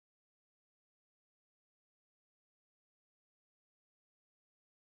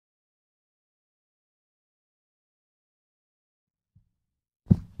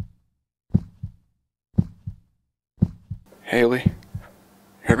Haley,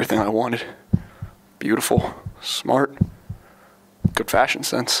 you're everything I wanted. Beautiful, smart, good fashion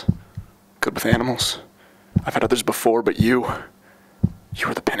sense, good with animals. I've had others before, but you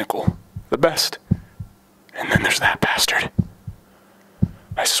were the pinnacle, the best. And then there's that bastard.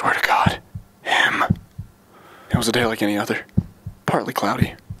 I swear to God, him. It was a day like any other. Partly cloudy,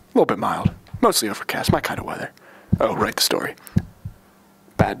 a little bit mild, mostly overcast, my kind of weather. Oh, write the story.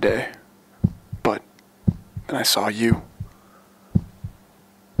 Bad day. But then I saw you.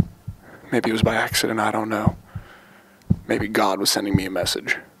 Maybe it was by accident, I don't know. Maybe God was sending me a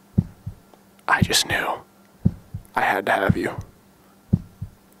message. I just knew I had to have you.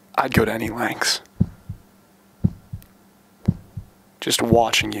 I'd go to any lengths. Just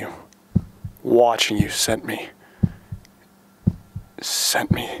watching you sent me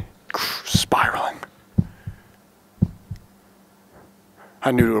spiraling.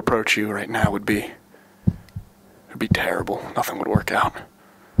 I knew to approach you right now would be terrible. Nothing would work out.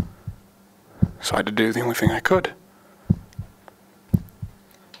 So I had to do the only thing I could.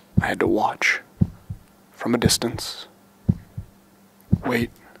 I had to watch from a distance, wait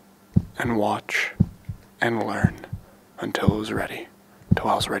and watch and learn until I was ready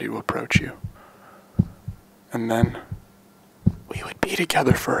to approach you. And then we would be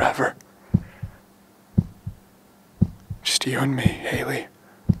together forever. Just you and me, Haley.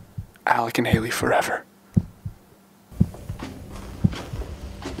 Alec and Haley forever.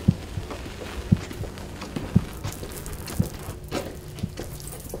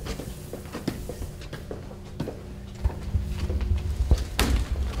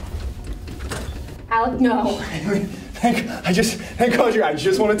 Alec, no. Haley, thank God I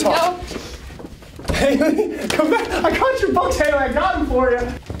just want to talk. No. Haley, come back. I got your books, Haley. I got them for you.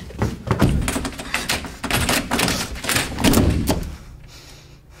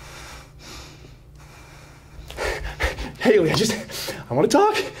 Haley, I want to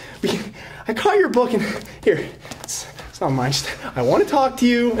talk. I caught your book and here, it's not mine. I want to talk to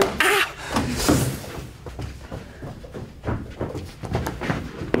you.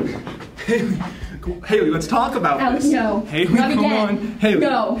 Haley, let's talk about Alex, this. no. Haley, Not come again. on. Haley.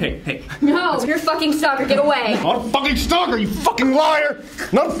 No. Hey. No, you're a fucking stalker. Get away. Not a fucking stalker, you fucking liar!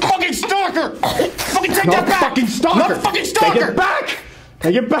 Not a fucking stalker! Fucking take that back! Not a fucking stalker! Not a fucking stalker! Take it back!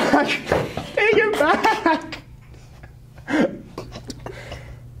 Take it back! Take it back!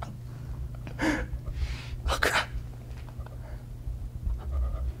 Oh, crap.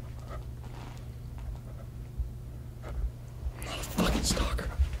 Not a fucking stalker.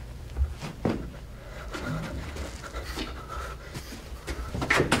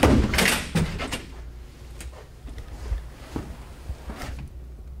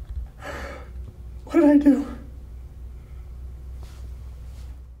 What did I do?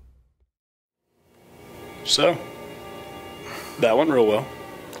 So, that went real well.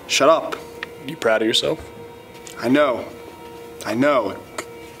 Shut up. You proud of yourself? I know.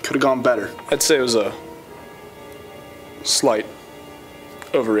 It could have gone better. I'd say it was a slight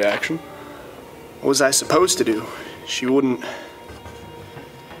overreaction. What was I supposed to do? She wouldn't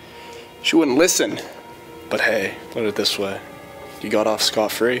listen. But hey, look at it this way. You got off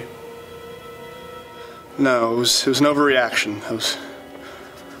scot-free. No, it was an overreaction.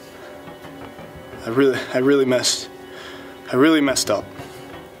 I really messed up.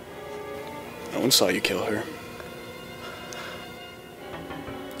 No one saw you kill her.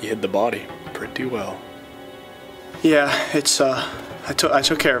 You hid the body pretty well. Yeah, I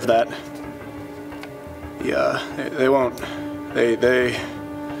took care of that. Yeah, they won't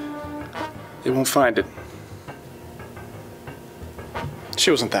find it. She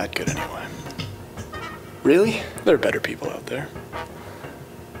wasn't that good anyway. Really? There are better people out there.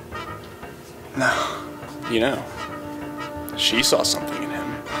 No. You know, she saw something in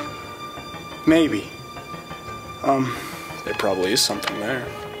him. Maybe. There probably is something there.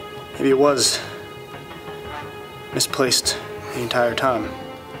 Maybe it was misplaced the entire time.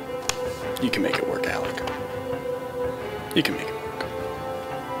 You can make it work, Alec. You can make it work.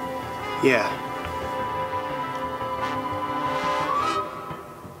 Yeah.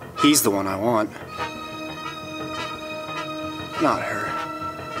 He's the one I want. Not her.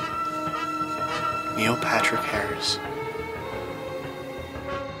 Neil Patrick Harris.